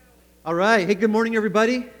All right. Hey, good morning,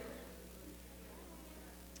 everybody.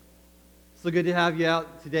 So good to have you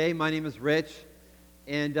out today. My name is Rich,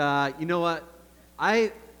 and you know what?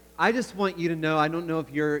 I just want you to know. I don't know if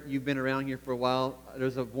you've been around here for a while.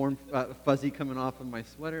 There's a warm fuzzy coming off of my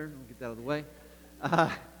sweater. I'll get that out of the way.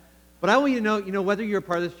 But I want you to know. Whether you're a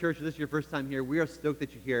part of this church or this is your first time here, we are stoked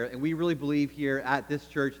that you're here, and we really believe here at this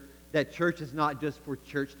church that church is not just for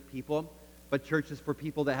churched people, but church is for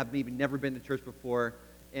people that have maybe never been to church before.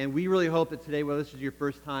 And we really hope that today, whether this is your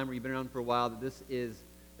first time or you've been around for a while, that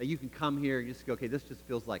you can come here and just go, okay, this just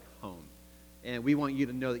feels like home. And we want you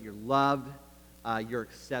to know that you're loved, you're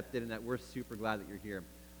accepted, and that we're super glad that you're here.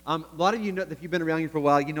 A lot of you know, if you've been around here for a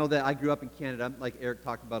while, you know that I grew up in Canada, like Eric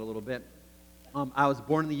talked about a little bit. I was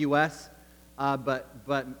born in the U.S., but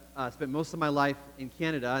spent most of my life in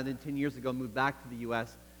Canada, and then 10 years ago moved back to the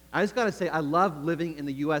U.S. I just got to say, I love living in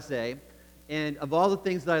the USA. And of all the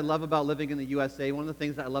things that I love about living in the USA, one of the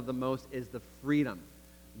things that I love the most is the freedom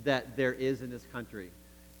that there is in this country.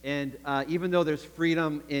 And even though there's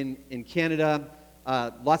freedom in Canada,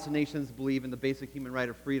 lots of nations believe in the basic human right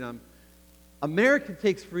of freedom, America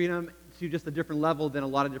takes freedom to just a different level than a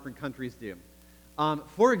lot of different countries do.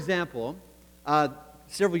 For example,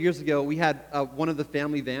 several years ago, we had one of the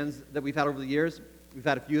family vans that we've had over the years. We've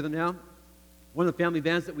had a few of them now. One of the family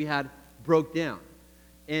vans that we had broke down.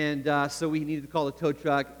 And so we needed to call the tow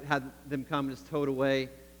truck, had them come and just tow it away.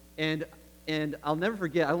 And I'll never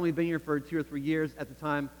forget, I'd only been here for 2 or 3 years at the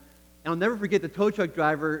time, and I'll never forget the tow truck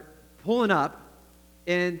driver pulling up,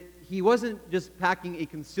 and he wasn't just packing a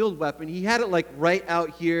concealed weapon. He had it like right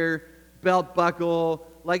out here, belt buckle,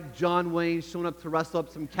 like John Wayne showing up to rustle up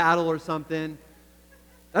some cattle or something.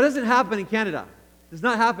 That doesn't happen in Canada. It does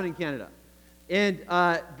not happen in Canada. And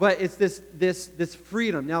but it's this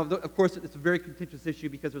freedom. Now, of course, it's a very contentious issue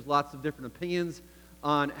because there's lots of different opinions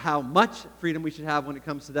on how much freedom we should have when it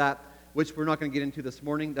comes to that, which we're not going to get into this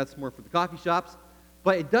morning. That's more for the coffee shops.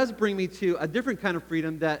 But it does bring me to a different kind of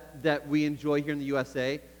freedom that we enjoy here in the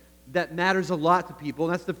USA that matters a lot to people,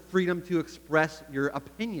 and that's the freedom to express your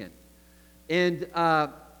opinion. And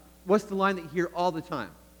what's the line that you hear all the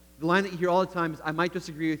time? The line that you hear all the time is, I might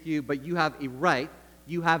disagree with you, but you have a right,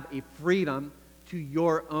 you have a freedom to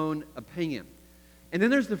your own opinion. And then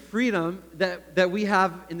there's the freedom that we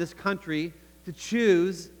have in this country to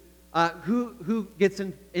choose who gets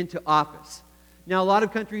into office. Now, a lot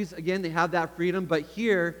of countries, again, they have that freedom, but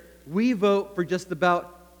here we vote for just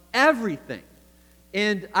about everything.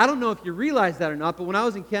 And I don't know if you realize that or not, but when I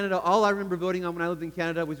was in Canada, all I remember voting on when I lived in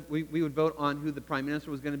Canada was we would vote on who the Prime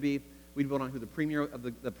Minister was going to be, we'd vote on who the Premier of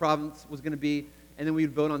the province was going to be, and then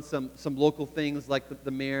we'd vote on some local things like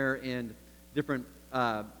the mayor and different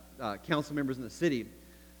council members in the city.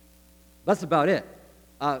 That's about it.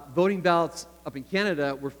 Voting ballots up in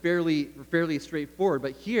Canada were fairly straightforward,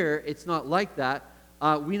 but here it's not like that.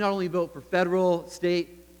 We not only vote for federal,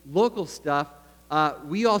 state, local stuff,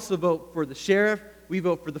 we also vote for the sheriff, we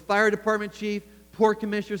vote for the fire department chief, port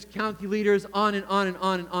commissioners, county leaders, on and on and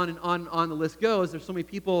on and on and on and on the list goes. There's so many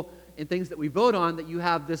people and things that we vote on that you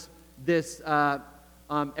have this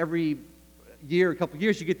every year, a couple of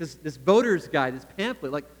years, you get this voter's guide, this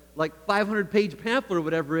pamphlet, like 500-page pamphlet or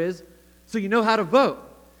whatever it is, so you know how to vote.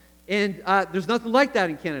 And there's nothing like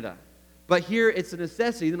that in Canada. But here it's a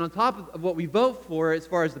necessity. Then on top of what we vote for, as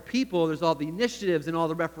far as the people, there's all the initiatives and all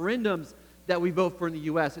the referendums that we vote for in the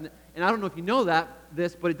U.S. And I don't know if you know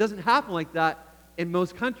this, but it doesn't happen like that in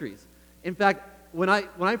most countries. In fact, when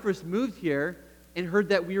I first moved here and heard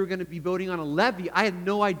that we were going to be voting on a levy, I had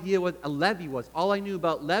no idea what a levy was. All I knew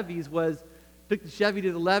about levies was took the Chevy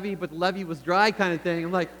to the levee, but the levee was dry kind of thing.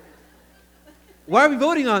 I'm like, why are we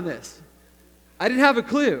voting on this? I didn't have a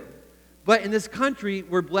clue. But in this country,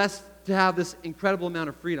 we're blessed to have this incredible amount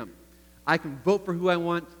of freedom. I can vote for who I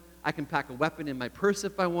want. I can pack a weapon in my purse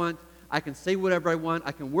if I want. I can say whatever I want.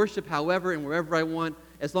 I can worship however and wherever I want.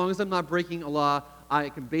 As long as I'm not breaking a law, I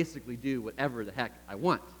can basically do whatever the heck I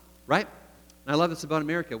want, right? And I love this about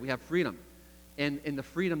America. We have freedom. And the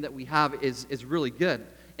freedom that we have is really good.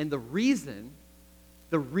 And the reason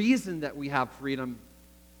that we have freedom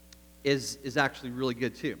is actually really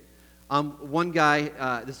good too. One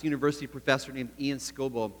guy, this university professor named Ian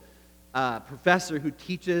Scoble, professor who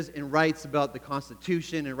teaches and writes about the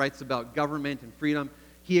Constitution and writes about government and freedom,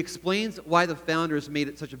 he explains why the founders made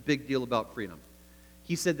it such a big deal about freedom.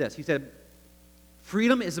 He said this, he said,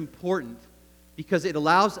 freedom is important because it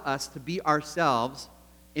allows us to be ourselves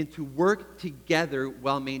and to work together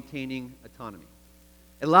while maintaining autonomy.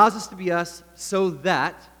 It allows us to be us so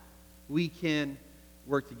that we can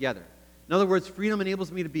work together. In other words, freedom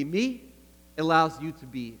enables me to be me. It allows you to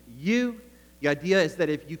be you. The idea is that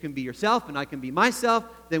if you can be yourself and I can be myself,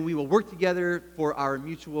 then we will work together for our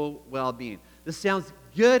mutual well-being. This sounds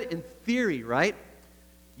good in theory, right?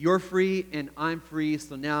 You're free and I'm free,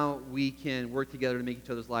 so now we can work together to make each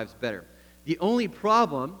other's lives better. The only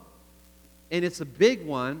problem, and it's a big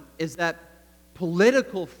one, is that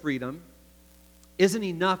political freedom isn't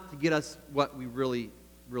enough to get us what we really,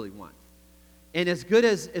 really want. And as good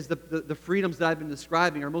as the freedoms that I've been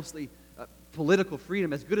describing are mostly political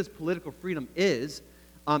freedom, as good as political freedom is,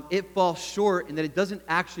 it falls short in that it doesn't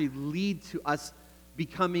actually lead to us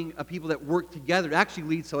becoming a people that work together. It actually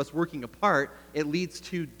leads to us working apart. It leads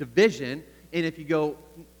to division. And if you go,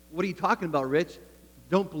 what are you talking about, Rich?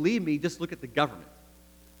 Don't believe me, just look at the government.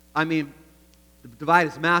 I mean, the divide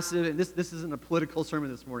is massive, and this isn't a political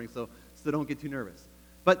sermon this morning, so don't get too nervous.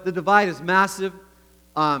 But the divide is massive.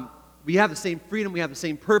 We have the same freedom, we have the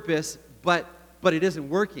same purpose, but it isn't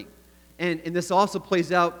working. And this also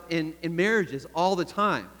plays out in marriages all the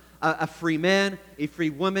time. A free man, a free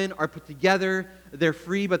woman are put together. They're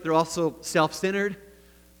free, but they're also self-centered.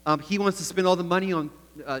 He wants to spend all the money on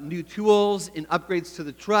new tools and upgrades to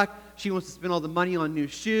the truck. She wants to spend all the money on new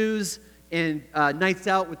shoes and nights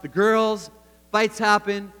out with the girls. Fights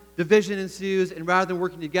happen, division ensues, and rather than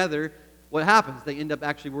working together, what happens? They end up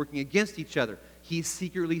actually working against each other. He's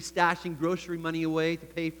secretly stashing grocery money away to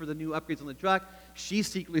pay for the new upgrades on the truck. She's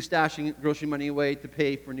secretly stashing grocery money away to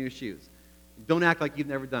pay for new shoes. Don't act like you've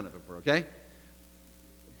never done it before, okay?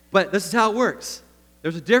 But this is how it works.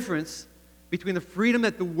 There's a difference between the freedom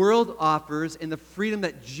that the world offers and the freedom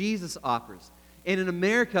that Jesus offers. And in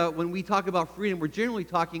America, when we talk about freedom, we're generally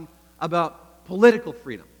talking about political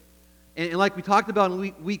freedom. And like we talked about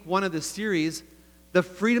in week 1 of this series, the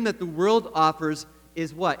freedom that the world offers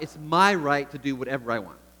is what? It's my right to do whatever I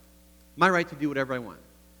want. My right to do whatever I want.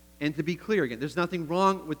 And to be clear again, there's nothing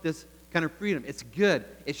wrong with this kind of freedom. It's good.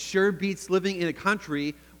 It sure beats living in a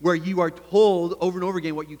country where you are told over and over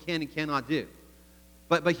again what you can and cannot do.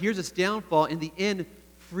 But here's its downfall. In the end,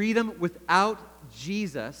 freedom without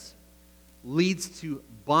Jesus leads to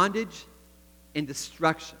bondage and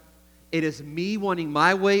destruction. It is me wanting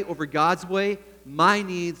my way over God's way, my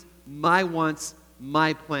needs, my wants,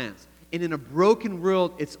 my plans. And in a broken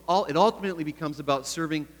world, it ultimately becomes about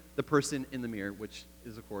serving the person in the mirror, which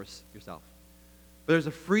is, of course, yourself. But there's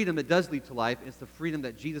a freedom that does lead to life, and it's the freedom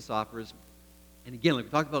that Jesus offers. And again, like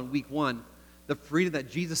we talked about in week 1, the freedom that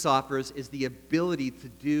Jesus offers is the ability to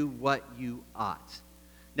do what you ought.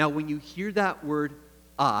 Now, when you hear that word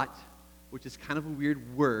ought, which is kind of a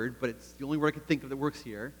weird word, but it's the only word I can think of that works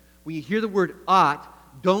here. When you hear the word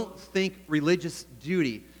ought, don't think religious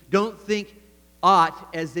duty. Don't think ought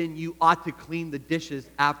as in you ought to clean the dishes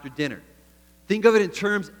after dinner. Think of it in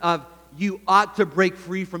terms of you ought to break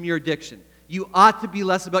free from your addiction. You ought to be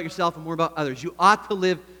less about yourself and more about others. You ought to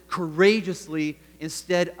live courageously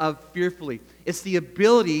instead of fearfully. It's the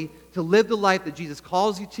ability to live the life that Jesus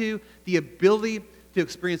calls you to, the ability to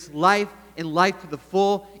experience life and life to the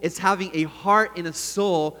full. It's having a heart and a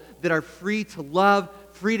soul that are free to love,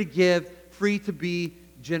 free to give, free to be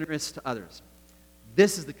generous to others.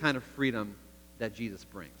 This is the kind of freedom that Jesus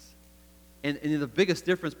brings. And the biggest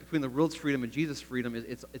difference between the world's freedom and Jesus' freedom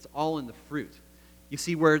is it's all in the fruit. You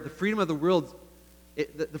see, where the freedom of the world,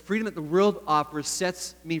 the freedom that the world offers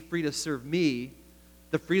sets me free to serve me,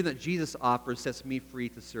 the freedom that Jesus offers sets me free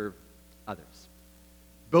to serve others.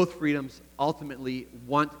 Both freedoms ultimately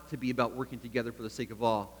want to be about working together for the sake of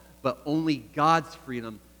all, but only God's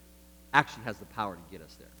freedom actually has the power to get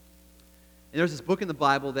us there. And there's this book in the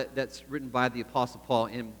Bible that's written by the Apostle Paul,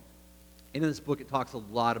 and in this book it talks a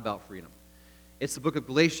lot about freedom. It's the book of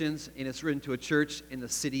Galatians, and it's written to a church in the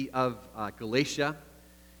city of Galatia.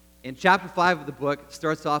 And chapter 5 of the book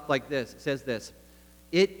starts off like this. It says this: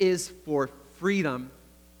 "It is for freedom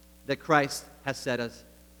that Christ has set us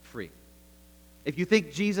free." If you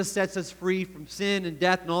think Jesus sets us free from sin and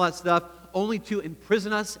death and all that stuff only to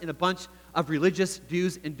imprison us in a bunch of religious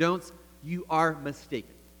do's and don'ts, you are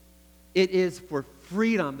mistaken. It is for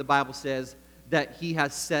freedom, the Bible says, that He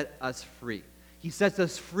has set us free. He sets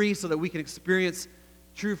us free so that we can experience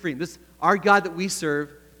true freedom. Our God that we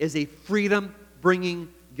serve is a freedom-bringing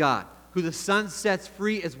God. Who the Son sets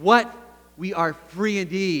free is what? We are free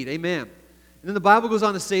indeed. Amen. And then the Bible goes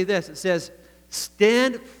on to say this. It says,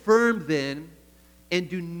 "Stand firm then, and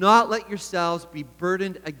do not let yourselves be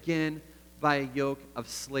burdened again by a yoke of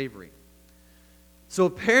slavery." So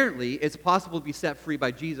apparently, it's possible to be set free by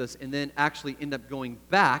Jesus and then actually end up going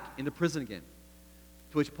back into prison again.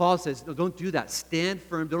 To which Paul says, no, don't do that. Stand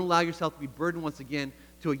firm. Don't allow yourself to be burdened once again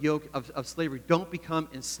to a yoke of slavery. Don't become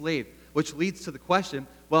enslaved. Which leads to the question,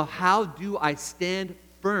 well, how do I stand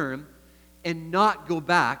firm and not go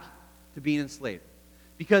back to being enslaved.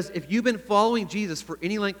 Because if you've been following Jesus for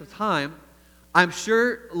any length of time, I'm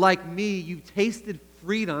sure, like me, you've tasted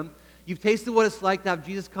freedom. You've tasted what it's like to have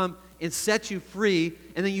Jesus come and set you free,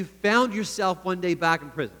 and then you found yourself one day back in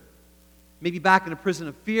prison. Maybe back in a prison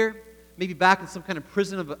of fear, maybe back in some kind of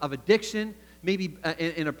prison of addiction, maybe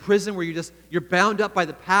in a prison where you're bound up by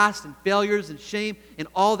the past and failures and shame and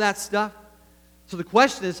all that stuff. So the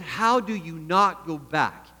question is, how do you not go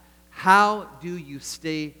back? How do you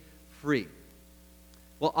stay free?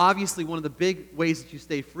 Well, obviously, one of the big ways that you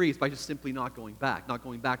stay free is by just simply not going back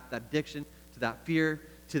to that addiction, to that fear,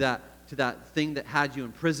 to that thing that had you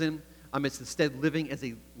in prison. It's instead living as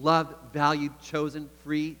a loved, valued, chosen,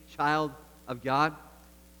 free child of God.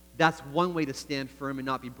 That's one way to stand firm and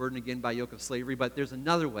not be burdened again by a yoke of slavery. But there's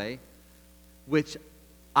another way, which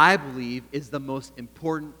I believe is the most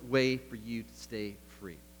important way for you to stay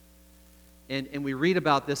free. And we read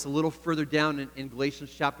about this a little further down in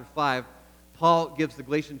Galatians chapter 5. Paul gives the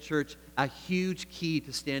Galatian church a huge key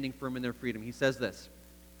to standing firm in their freedom. He says this: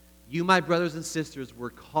 "You, my brothers and sisters,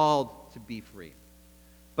 were called to be free.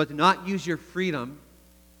 But do not use your freedom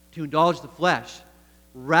to indulge the flesh.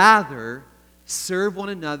 Rather, serve one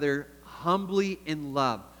another humbly in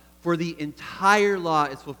love. For the entire law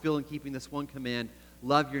is fulfilled in keeping this one command: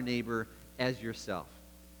 love your neighbor as yourself.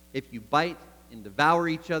 If you bite and devour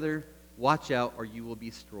each other, watch out, or you will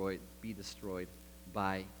be destroyed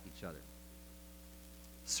by each other."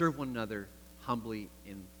 Serve one another humbly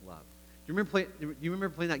in love. Do you remember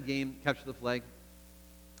playing that game, Capture the Flag?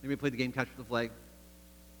 Anybody played the game Capture the Flag?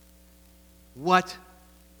 What?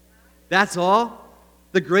 That's all?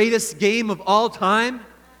 The greatest game of all time?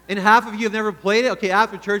 And half of you have never played it? Okay,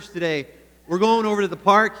 after church today, we're going over to the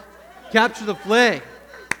park. Capture the Flag.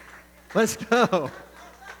 Let's go.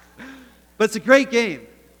 But it's a great game,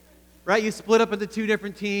 right? You split up into two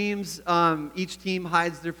different teams. Each team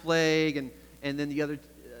hides their flag, and then the other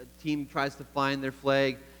team tries to find their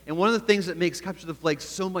flag. And one of the things that makes Capture the Flag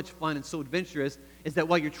so much fun and so adventurous is that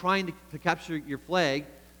while you're trying to capture your flag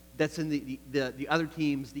that's in the other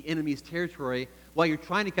team's, the enemy's territory, while you're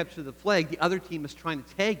trying to capture the flag, the other team is trying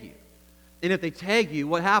to tag you. And if they tag you,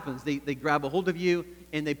 what happens? They grab a hold of you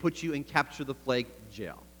and they put you in Capture the Flag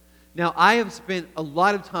jail. Now, I have spent a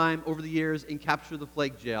lot of time over the years in Capture the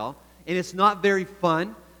Flag jail, and it's not very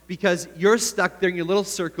fun because you're stuck there in your little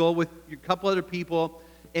circle with your couple other people,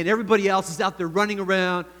 and everybody else is out there running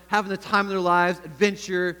around, having the time of their lives,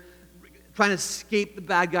 adventure, trying to escape the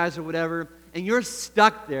bad guys or whatever, and you're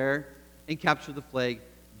stuck there in Capture the Flag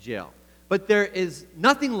jail. But there is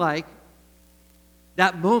nothing like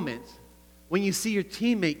that moment when you see your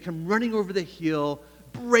teammate come running over the hill,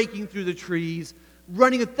 breaking through the trees,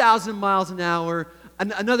 running 1,000 miles an hour,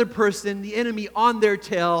 another person, the enemy, on their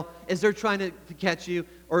tail as they're trying to catch you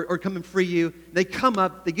or come and free you. They come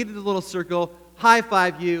up, they get into the little circle,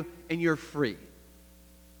 high-five you, and you're free.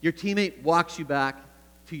 Your teammate walks you back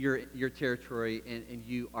to your territory, and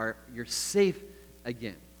you're safe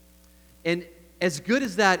again. And as good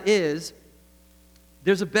as that is,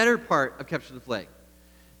 there's a better part of Capture the Flag.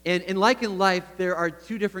 And like in life, there are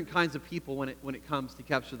two different kinds of people when it comes to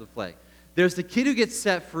Capture the Flag. There's the kid who gets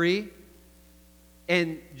set free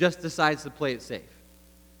and just decides to play it safe.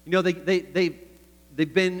 You know,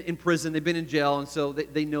 they've been in prison, they've been in jail, and so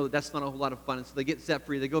they know that's not a whole lot of fun. And so they get set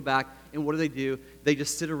free, they go back, and what do? They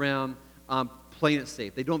just sit around playing it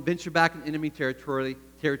safe. They don't venture back in enemy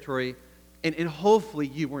territory. And hopefully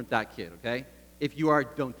you weren't that kid, okay? If you are,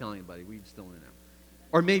 don't tell anybody. We just don't want to know.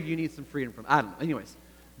 Or maybe you need some freedom from, I don't know. Anyways,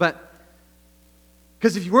 but,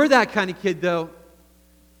 because if you were that kind of kid, though,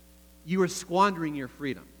 you were squandering your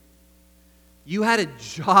freedom. You had a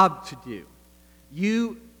job to do.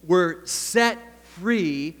 You were set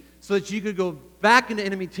free so that you could go back into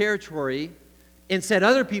enemy territory and set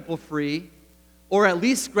other people free, or at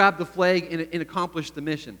least grab the flag and accomplish the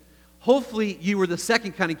mission. Hopefully, you were the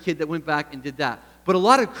second kind of kid that went back and did that. But a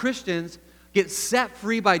lot of Christians get set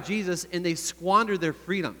free by Jesus and they squander their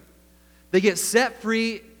freedom. They get set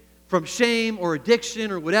free from shame or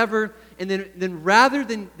addiction or whatever, and then rather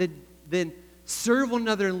than serve one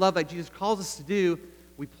another in love like Jesus calls us to do,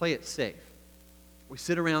 we play it safe. We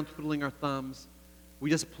sit around twiddling our thumbs. We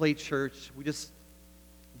just play church. We just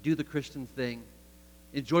do the Christian thing.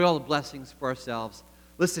 Enjoy all the blessings for ourselves.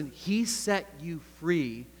 Listen, He set you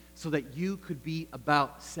free so that you could be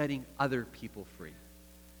about setting other people free.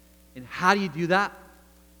 And how do you do that?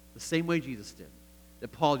 The same way Jesus did,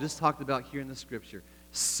 that Paul just talked about here in the Scripture.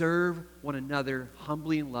 Serve one another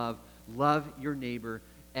humbly in love. Love your neighbor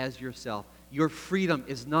as yourself. Your freedom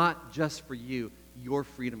is not just for you. Your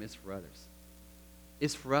freedom is for others.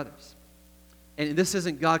 It's for others. And this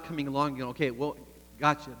isn't God coming along and going, okay, well,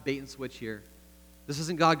 gotcha, bait and switch here. This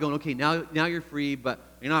isn't God going, okay, now you're free, but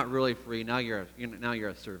you're not really free. Now you're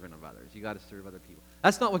a servant of others. You got to serve other people.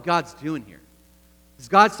 That's not what God's doing here. It's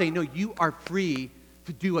God saying, no, you are free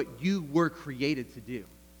to do what you were created to do.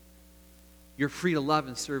 You're free to love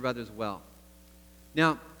and serve others well.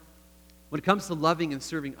 Now, when it comes to loving and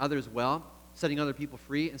serving others well, setting other people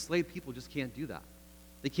free, enslaved people just can't do that.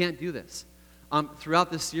 They can't do this.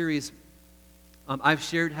 Throughout this series, I've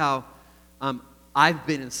shared how I've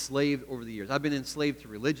been enslaved over the years. I've been enslaved to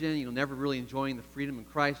religion, never really enjoying the freedom in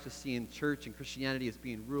Christ, just seeing church and Christianity as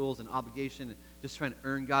being rules and obligation, and just trying to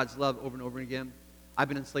earn God's love over and over again. I've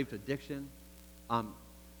been enslaved to addiction,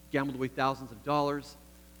 gambled away thousands of dollars.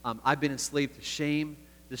 I've been enslaved to shame,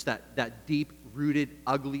 just that deep-rooted,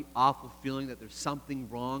 ugly, awful feeling that there's something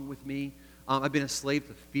wrong with me. I've been enslaved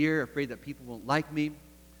to fear, afraid that people won't like me.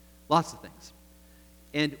 Lots of things.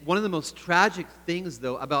 And one of the most tragic things,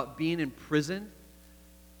 though, about being in prison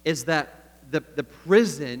is that the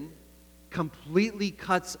prison completely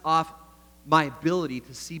cuts off my ability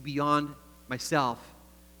to see beyond myself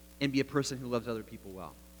and be a person who loves other people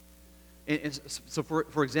well. And so,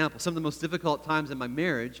 for example, some of the most difficult times in my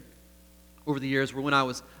marriage over the years were when I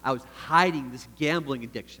was hiding this gambling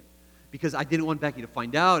addiction because I didn't want Becky to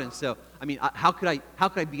find out. And so, how could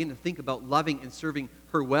I begin to think about loving and serving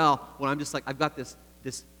her well when I'm just like, I've got this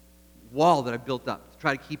wall that I've built up to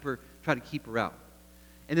try to keep her out.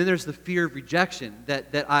 And then there's the fear of rejection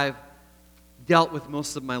that I've dealt with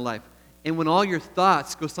most of my life. And when all your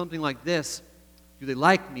thoughts go something like this, do they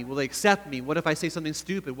like me? Will they accept me? What if I say something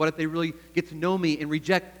stupid? What if they really get to know me and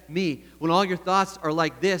reject me? When all your thoughts are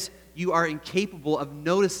like this, you are incapable of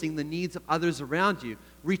noticing the needs of others around you,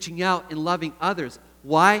 reaching out and loving others.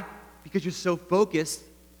 Why? Because you're so focused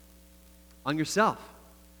on yourself.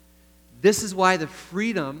 This is why the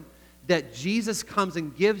freedom that Jesus comes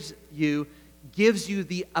and gives you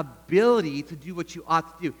the ability to do what you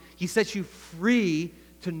ought to do. He sets you free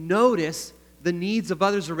to notice the needs of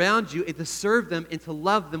others around you and to serve them and to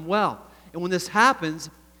love them well. And when this happens,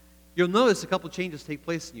 you'll notice a couple changes take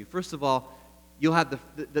place in you. First of all, you'll have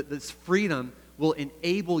this freedom will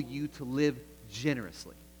enable you to live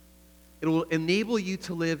generously. It will enable you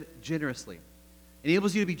to live generously. It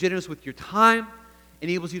enables you to be generous with your time,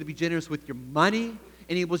 enables you to be generous with your money,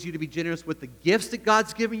 enables you to be generous with the gifts that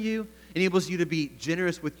God's given you, enables you to be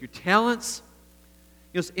generous with your talents.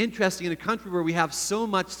 It's interesting, in a country where we have so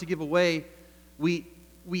much to give away, we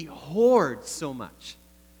hoard so much.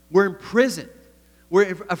 We're imprisoned.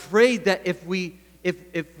 We're afraid that if we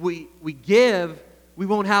give, we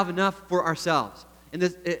won't have enough for ourselves.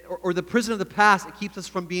 And or the prison of the past, it keeps us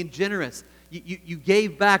from being generous. You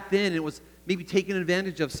gave back then, and it was maybe taken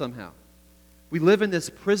advantage of somehow. We live in this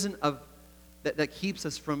prison that keeps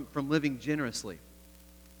us from living generously.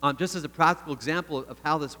 Just as a practical example of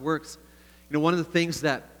how this works, one of the things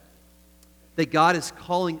that God is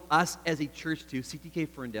calling us as a church to, CTK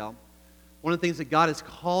Ferndale, one of the things that God is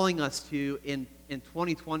calling us to in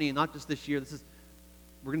 2020, and not just this year,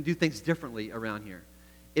 we're going to do things differently around here,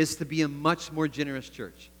 is to be a much more generous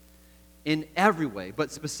church in every way,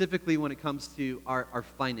 but specifically when it comes to our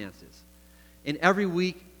finances. And every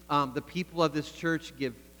week, the people of this church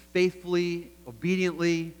give faithfully,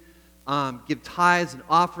 obediently, give tithes and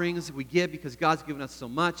offerings. We give because God's given us so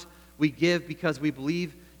much. We give because we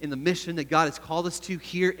believe in the mission that God has called us to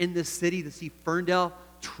here in this city to see Ferndale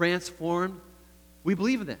transformed. We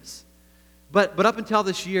believe in this. But up until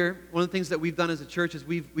this year, one of the things that we've done as a church is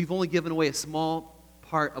we've only given away a small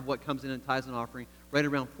part of what comes in tithes and offering, right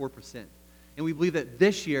around 4%. And we believe that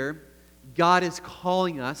this year, God is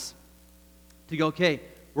calling us to go, okay,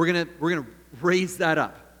 we're gonna raise that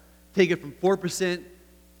up. Take it from 4%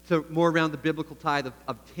 to more around the biblical tithe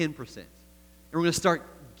of 10%. And we're going to start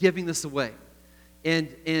giving this away and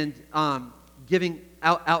giving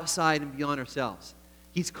outside and beyond ourselves.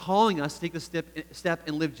 He's calling us to take the step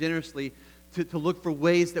and live generously, to look for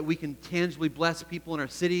ways that we can tangibly bless people in our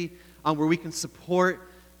city, where we can support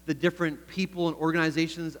the different people and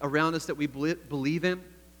organizations around us that we believe in.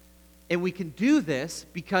 And we can do this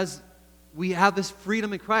because we have this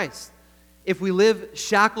freedom in Christ. If we live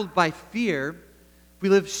shackled by fear, if we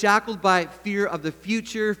live shackled by fear of the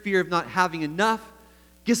future, fear of not having enough,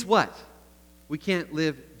 guess what? We can't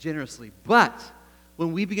live generously. But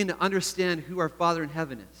when we begin to understand who our Father in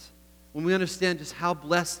heaven is, when we understand just how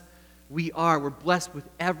blessed we are, we're blessed with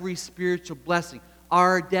every spiritual blessing.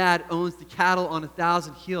 Our dad owns the cattle on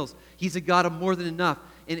 1,000 hills. He's a God of more than enough.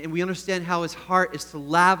 And we understand how his heart is to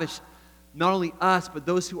lavish not only us, but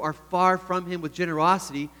those who are far from him with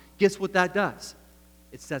generosity. Guess what that does?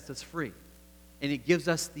 It sets us free. And it gives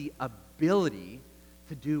us the ability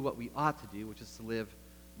to do what we ought to do, which is to live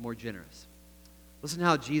more generous. Listen to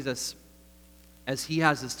how Jesus, as he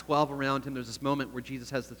has his 12 around him, there's this moment where Jesus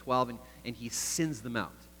has the 12 and he sends them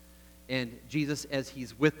out. And Jesus, as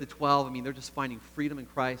he's with the 12, I mean, they're just finding freedom in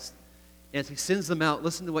Christ. And as he sends them out,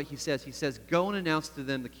 listen to what he says. He says, go and announce to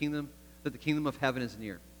them that the kingdom of heaven is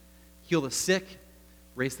near. Heal the sick,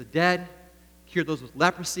 raise the dead, cure those with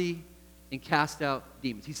leprosy, and cast out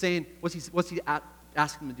demons. He's saying, what's he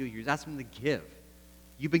asking them to do here? He's asking them to give.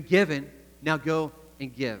 You've been given, now go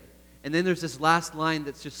and give. And then there's this last line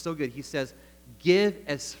that's just so good. He says, give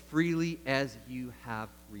as freely as you have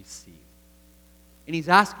received. And he's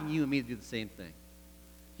asking you and me to do the same thing.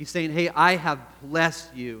 He's saying, hey, I have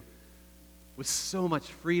blessed you with so much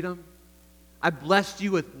freedom. I blessed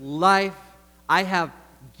you with life. I have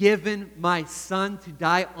given my son to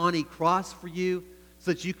die on a cross for you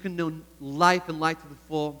so that you can know life and life to the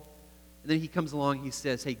full. And then he comes along, he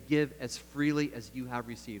says, hey, give as freely as you have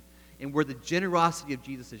received. And where the generosity of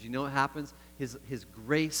Jesus is, you know what happens? His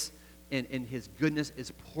grace and his goodness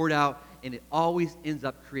is poured out, and it always ends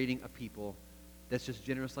up creating a people that's just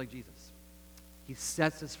generous like Jesus. He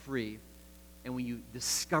sets us free, and when you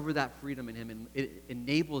discover that freedom in him, it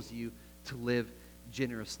enables you to live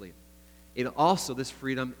generously. It also, this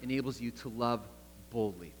freedom enables you to love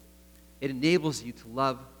boldly. It enables you to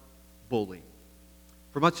love boldly.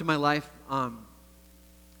 For much of my life,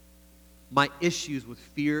 my issues with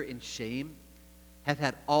fear and shame have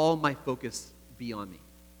had all my focus be on me.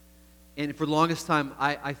 And for the longest time,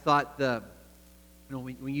 I thought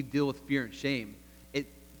when you deal with fear and shame, it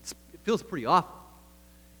feels pretty awful.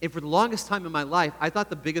 And for the longest time in my life, I thought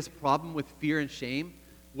the biggest problem with fear and shame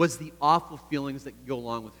was the awful feelings that go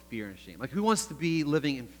along with fear and shame. Like, who wants to be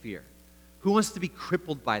living in fear? Who wants to be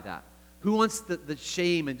crippled by that? Who wants the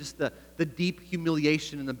shame and just the deep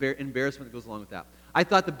humiliation and the embarrassment that goes along with that? I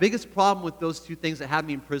thought the biggest problem with those two things that had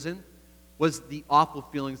me in prison was the awful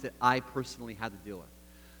feelings that I personally had to deal with.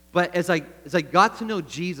 But as I got to know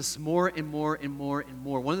Jesus more and more and more and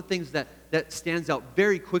more, one of the things that stands out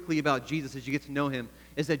very quickly about Jesus as you get to know him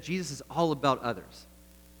is that Jesus is all about others.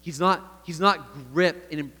 He's not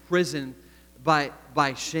gripped and imprisoned by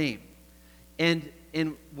shame. And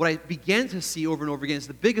what I began to see over and over again is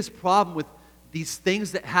the biggest problem with these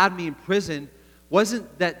things that had me in prison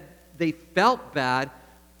wasn't that they felt bad,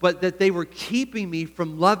 but that they were keeping me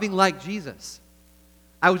from loving like Jesus.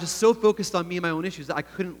 I was just so focused on me and my own issues that I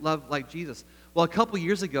couldn't love like Jesus. Well, a couple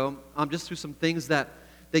years ago, just through some things that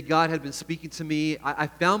God had been speaking to me, I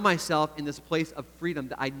found myself in this place of freedom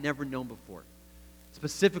that I'd never known before,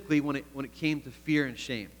 specifically when it came to fear and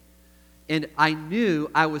shame. And I knew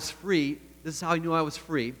I was free. This is how I knew I was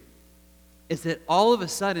free, is that all of a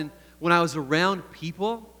sudden, when I was around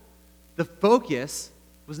people, the focus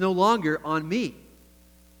was no longer on me.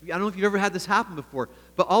 I don't know if you've ever had this happen before,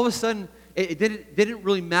 but all of a sudden, it didn't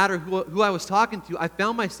really matter who I was talking to. I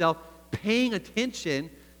found myself paying attention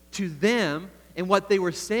to them and what they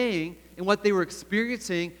were saying and what they were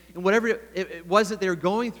experiencing and whatever it was that they were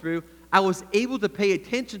going through. I was able to pay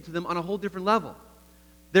attention to them on a whole different level.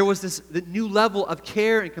 There was the new level of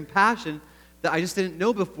care and compassion that I just didn't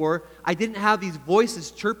know before. I didn't have these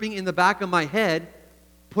voices chirping in the back of my head,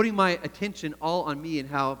 putting my attention all on me and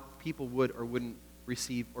how people would or wouldn't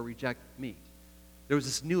receive or reject me. There was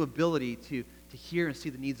this new ability to hear and see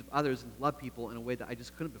the needs of others and love people in a way that I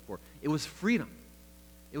just couldn't before. It was freedom.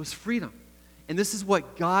 It was freedom. And this is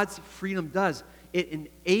what God's freedom does. It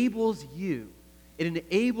enables you, it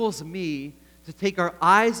enables me to take our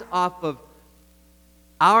eyes off of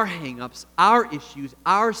our hang-ups, our issues,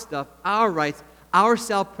 our stuff, our rights, our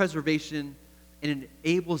self-preservation, and it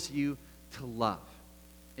enables you to love.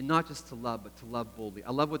 And not just to love, but to love boldly.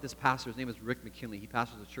 I love what this pastor, his name is Rick McKinley. He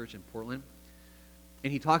pastors a church in Portland.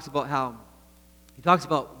 And he talks about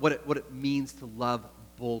what it means to love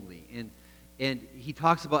boldly. And he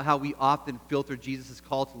talks about how we often filter Jesus'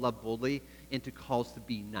 call to love boldly into calls to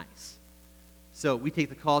be nice. So we take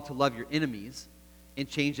the call to love your enemies and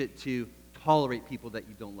change it to tolerate people that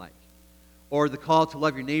you don't like. Or the call to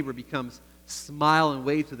love your neighbor becomes smile and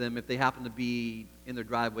wave to them if they happen to be in their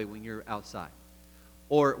driveway when you're outside.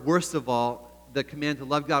 Or worst of all, the command to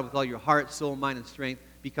love God with all your heart, soul, mind, and strength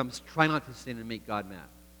becomes try not to sin and make God mad.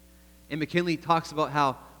 And McKinley talks about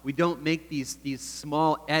how we don't make these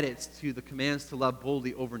small edits to the commands to love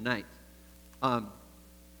boldly overnight.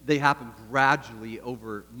 They happen gradually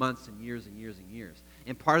over months and years and years and years.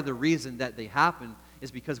 And part of the reason that they happen is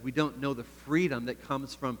because we don't know the freedom that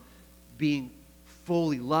comes from being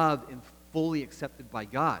fully loved and fully accepted by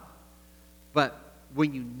God. But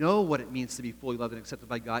when you know what it means to be fully loved and accepted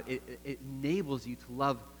by God, it enables you to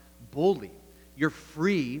love boldly. You're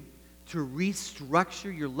free to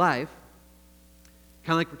restructure your life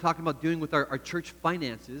kind of like we're talking about doing with our church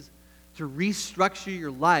finances, to restructure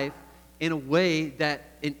your life in a way that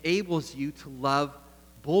enables you to love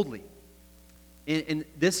boldly. And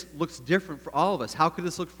this looks different for all of us. How could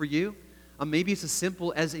this look for you? Maybe it's as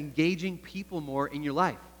simple as engaging people more in your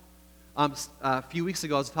life. A few weeks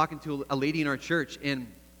ago, I was talking to a lady in our church, and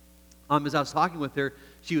as I was talking with her,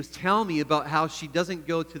 she was telling me about how she doesn't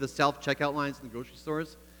go to the self-checkout lines in the grocery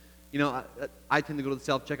stores. You know, I tend to go to the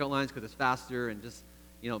self-checkout lines because it's faster, and just,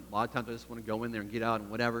 you know, a lot of times I just want to go in there and get out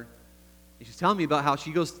and whatever. And she's telling me about how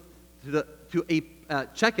she goes to a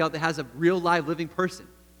checkout that has a real, live, living person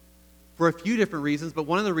for a few different reasons, but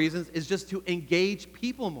one of the reasons is just to engage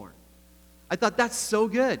people more. I thought, that's so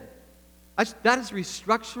good. That is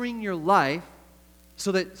restructuring your life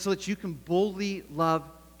so that you can boldly love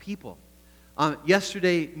people.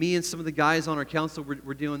 Yesterday, me and some of the guys on our council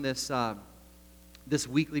were doing this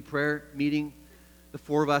weekly prayer meeting, the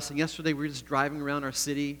four of us. And yesterday, we were just driving around our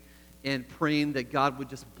city and praying that God would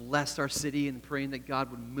just bless our city and praying that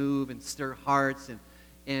God would move and stir hearts.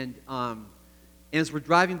 And as we're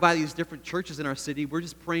driving by these different churches in our city, we're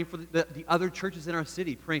just praying for the other churches in our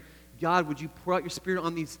city, praying, God, would you pour out your Spirit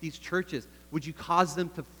on these churches? Would you cause them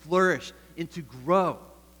to flourish and to grow?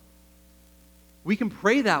 We can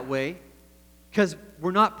pray that way because we're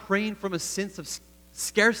not praying from a sense of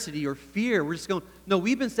scarcity or fear. We're just going, no,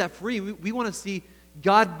 we've been set free. We want to see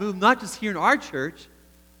God move not just here in our church,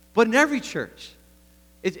 but in every church.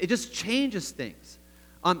 It just changes things.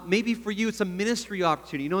 Maybe for you, it's a ministry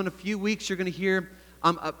opportunity. You know, in a few weeks, you're going to hear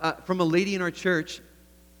from a lady in our church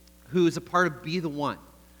who is a part of Be the One.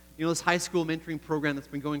 You know, this high school mentoring program that's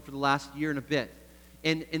been going for the last year and a bit.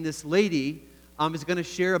 And this lady is going to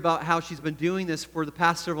share about how she's been doing this for the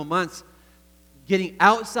past several months, getting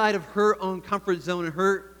outside of her own comfort zone and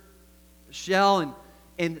her shell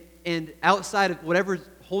and outside of whatever's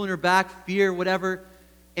holding her back, fear, whatever,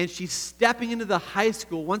 and she's stepping into the high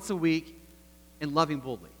school once a week and loving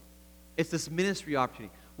boldly. It's this ministry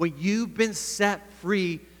opportunity. When you've been set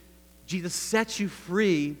free, Jesus sets you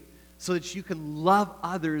free so that you can love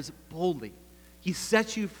others boldly. He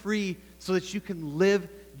sets you free so that you can live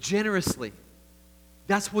generously.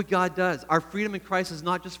 That's what God does. Our freedom in Christ is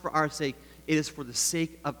not just for our sake, it is for the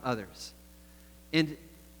sake of others. And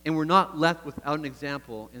we're not left without an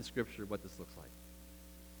example in Scripture of what this looks like.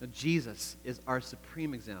 Now, Jesus is our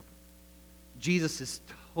supreme example. Jesus is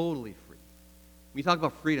totally free. When you talk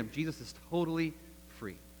about freedom, Jesus is totally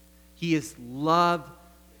free. He is loved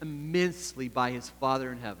immensely by his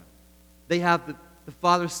Father in heaven. They have the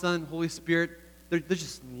Father, Son, Holy Spirit. They're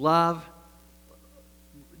just love,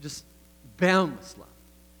 just boundless love.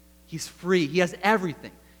 He's free. He has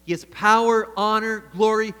everything. He has power, honor,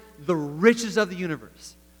 glory, the riches of the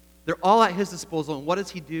universe. They're all at his disposal. And what does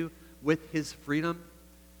he do with his freedom?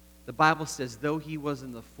 The Bible says, though he was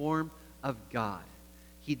in the form of God,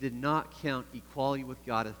 he did not count equality with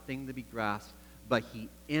God a thing to be grasped, but he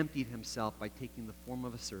emptied himself by taking the form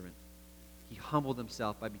of a servant. He humbled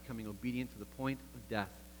himself by becoming obedient to the point of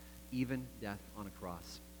death, even death on a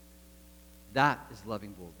cross. That is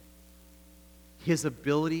loving boldly. His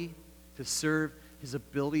ability to serve, his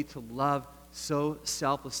ability to love so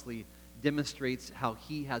selflessly demonstrates how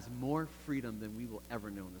he has more freedom than we will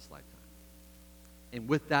ever know in this lifetime. And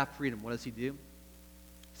with that freedom, what does he do?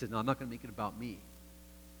 He says, no, I'm not going to make it about me.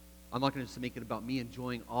 I'm not going to just make it about me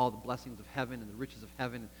enjoying all the blessings of heaven and the riches of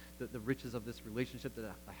heaven, the riches of this relationship that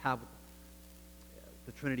I have with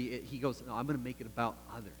the Trinity. He goes, no, I'm going to make it about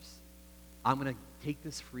others. I'm going to take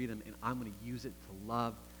this freedom and I'm going to use it to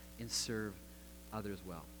love and serve others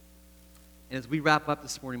well. And as we wrap up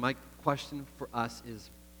this morning, my question for us is,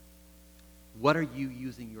 what are you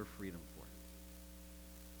using your freedom for?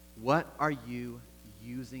 What are you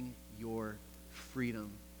using your freedom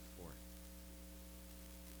for?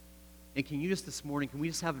 And can you just this morning, can we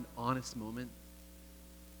just have an honest moment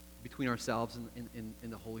between ourselves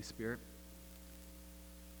and the Holy Spirit?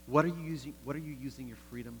 What are you using your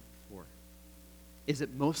freedom for? Is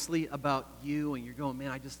it mostly about you and you're going,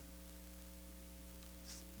 man, I just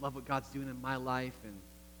love what God's doing in my life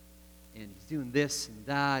and he's doing this and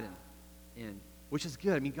that and which is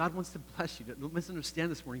good. I mean, God wants to bless you. Don't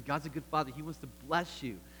misunderstand this morning. God's a good Father. He wants to bless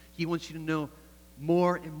you. He wants you to know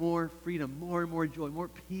more and more freedom, more and more joy, more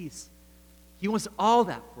peace. He wants all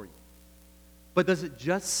that for you. But does it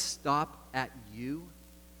just stop at you?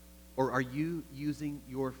 Or are you using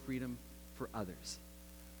your freedom for others?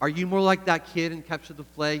 Are you more like that kid in Capture the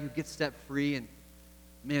Flag who gets set free and,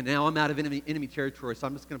 man, now I'm out of enemy territory, so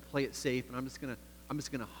I'm just going to play it safe and I'm just going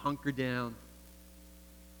to hunker down?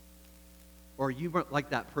 Or are you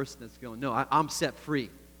like that person that's going, no, I'm set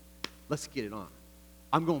free. Let's get it on.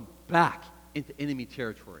 I'm going back into enemy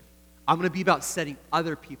territory. I'm going to be about setting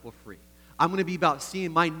other people free. I'm going to be about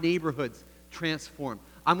seeing my neighborhoods transformed.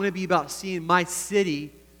 I'm going to be about seeing my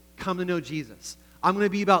city come to know Jesus. I'm going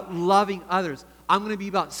to be about loving others. I'm going to be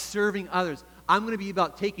about serving others. I'm going to be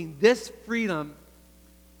about taking this freedom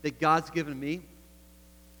that God's given me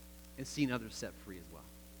and seeing others set free as well.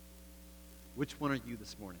 Which one are you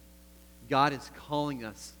this morning? God is calling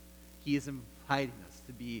us. He is inviting us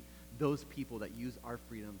to be those people that use our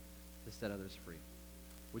freedom to set others free.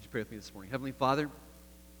 Would you pray with me this morning? Heavenly Father,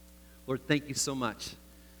 Lord, thank you so much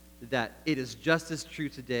that it is just as true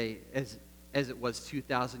today as it was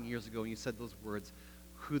 2,000 years ago when you said those words,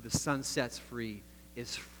 who the Son sets free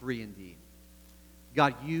is free indeed.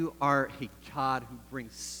 God, you are a God who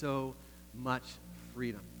brings so much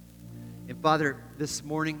freedom. And Father, this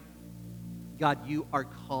morning, God, you are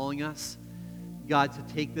calling us, God,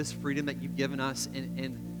 to take this freedom that you've given us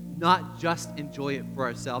and not just enjoy it for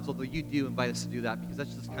ourselves, although you do invite us to do that because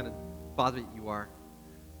that's just kind of Father that you are.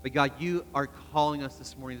 But God, you are calling us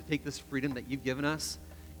this morning to take this freedom that you've given us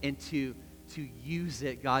and to use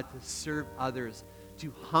it, God, to serve others,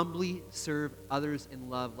 to humbly serve others in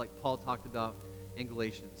love like Paul talked about in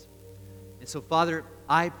Galatians. And so, Father,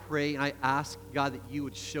 I pray and I ask, God, that you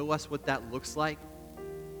would show us what that looks like.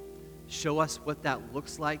 Show us what that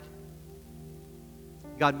looks like.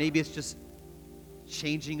 God, maybe it's just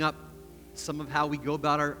changing up some of how we go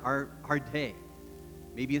about our day.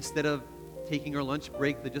 Maybe instead of taking our lunch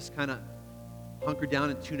break to just kind of hunker down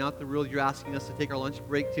and tune out the world, you're asking us to take our lunch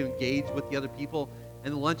break to engage with the other people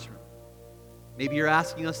in the lunchroom. Maybe you're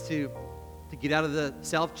asking us to get out of the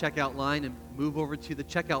self-checkout line and move over to the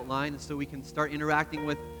checkout line so we can start interacting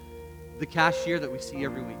with the cashier that we see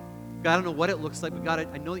every week. God, I don't know what it looks like, but God,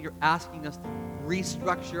 I know that you're asking us to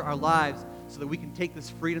restructure our lives so that we can take this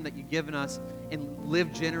freedom that you've given us and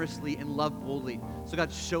live generously and love boldly. So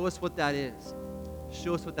God, show us what that is.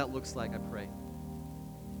 Show us what that looks like, I pray.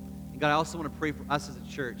 And God, I also want to pray for us as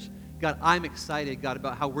a church. God, I'm excited, God,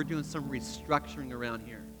 about how we're doing some restructuring around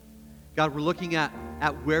here. God, we're looking at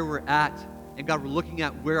where we're at, and God, we're looking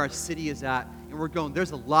at where our city is at, and we're going,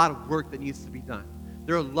 there's a lot of work that needs to be done.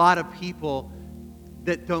 There are a lot of people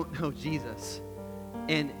that don't know Jesus,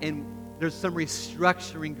 and there's some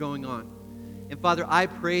restructuring going on. And Father, I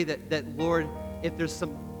pray that Lord, if there's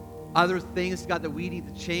some other things, God, that we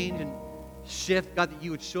need to change and shift, God, that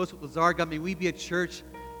you would show us what those are. God, may we be a church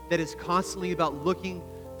that is constantly about looking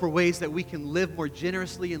for ways that we can live more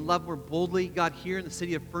generously and love more boldly, God, here in the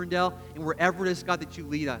city of Ferndale and wherever it is, God, that you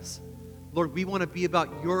lead us. Lord, we want to be about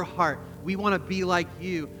your heart. We want to be like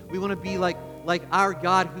you. We want to be like our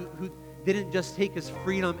God who didn't just take his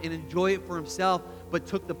freedom and enjoy it for himself, but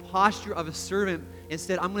took the posture of a servant and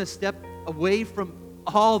said, I'm going to step away from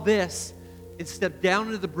all this and step down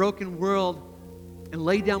into the broken world and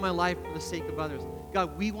lay down my life for the sake of others.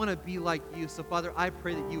 God, we want to be like you. So, Father, I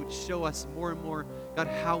pray that you would show us more and more, God,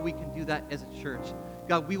 how we can do that as a church.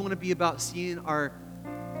 God, we want to be about seeing our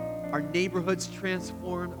neighborhoods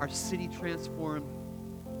transformed, our city transformed.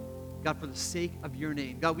 God, for the sake of your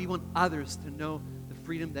name. God, we want others to know the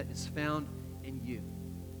freedom that is found in you.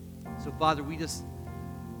 So, Father, we just,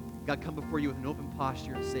 God, come before you with an open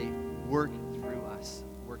posture and say, work through us.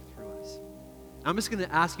 Work through us. I'm just going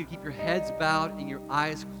to ask you to keep your heads bowed and your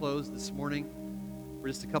eyes closed this morning for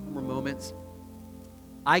just a couple more moments.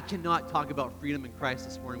 I cannot talk about freedom in Christ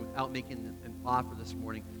this morning without making an offer this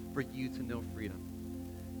morning for you to know freedom.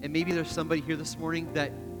 And maybe there's somebody here this morning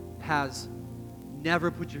that has never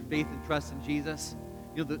put your faith and trust in Jesus.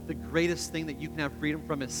 You know, the greatest thing that you can have freedom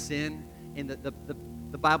from is sin. And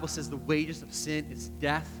the Bible says the wages of sin is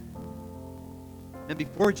death. And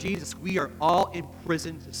before Jesus, we are all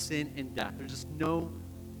imprisoned to sin and death. There's just no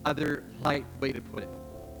other light way to put it.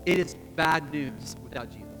 It is bad news without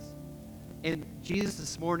Jesus. And Jesus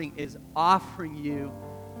this morning is offering you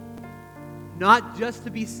not just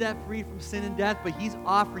to be set free from sin and death, but he's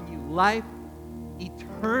offering you life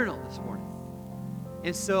eternal this morning.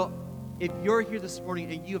 And so if you're here this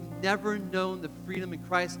morning and you have never known the freedom in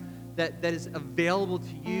Christ that is available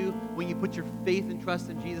to you when you put your faith and trust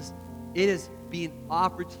in Jesus, it is being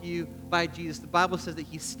offered to you by Jesus. The Bible says that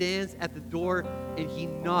he stands at the door and he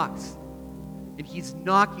knocks. And he's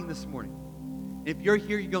knocking this morning. And if you're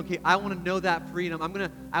here, you're going, okay, I want to know that freedom.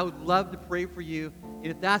 I would love to pray for you. And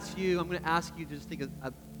if that's you, I'm going to ask you to just take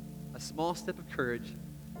a small step of courage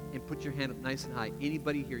and put your hand up nice and high.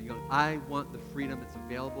 Anybody here, you're going, I want the freedom that's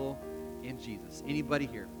available in Jesus. Anybody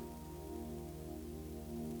here?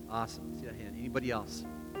 Awesome. See that hand. Anybody else?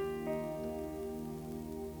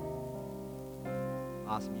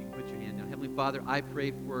 Awesome. You can put your hand down. Heavenly Father, I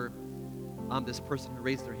pray for this person who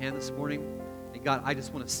raised their hand this morning. And God, I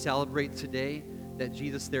just want to celebrate today that,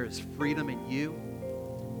 Jesus, there is freedom in you.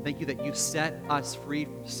 Thank you that you set us free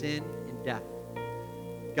from sin and death.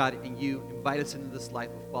 God, and you invite us into this life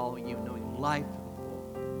of following you, knowing life to the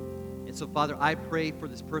full. And so, Father, I pray for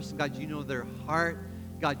this person. God, you know their heart.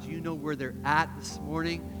 God, you know where they're at this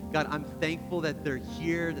morning. God, I'm thankful that they're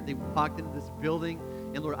here, that they walked into this building.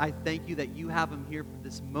 And Lord, I thank you that you have them here for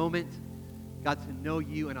this moment, God, to know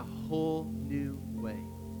you in a whole new way.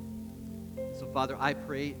 So, Father, I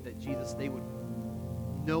pray that, Jesus, they would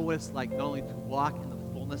know what it's like not only to walk in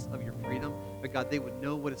the fullness of your freedom, but, God, they would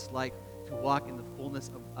know what it's like to walk in the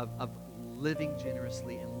fullness of living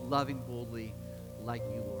generously and loving boldly like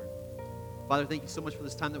you, Lord. Father, thank you so much for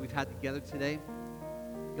this time that we've had together today.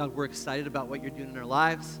 God, we're excited about what you're doing in our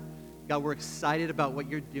lives. God, we're excited about what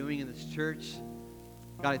you're doing in this church.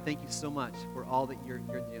 God, I thank you so much for all that you're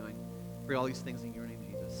doing, for all these things in your name,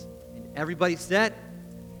 Jesus. And everybody said,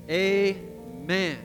 amen.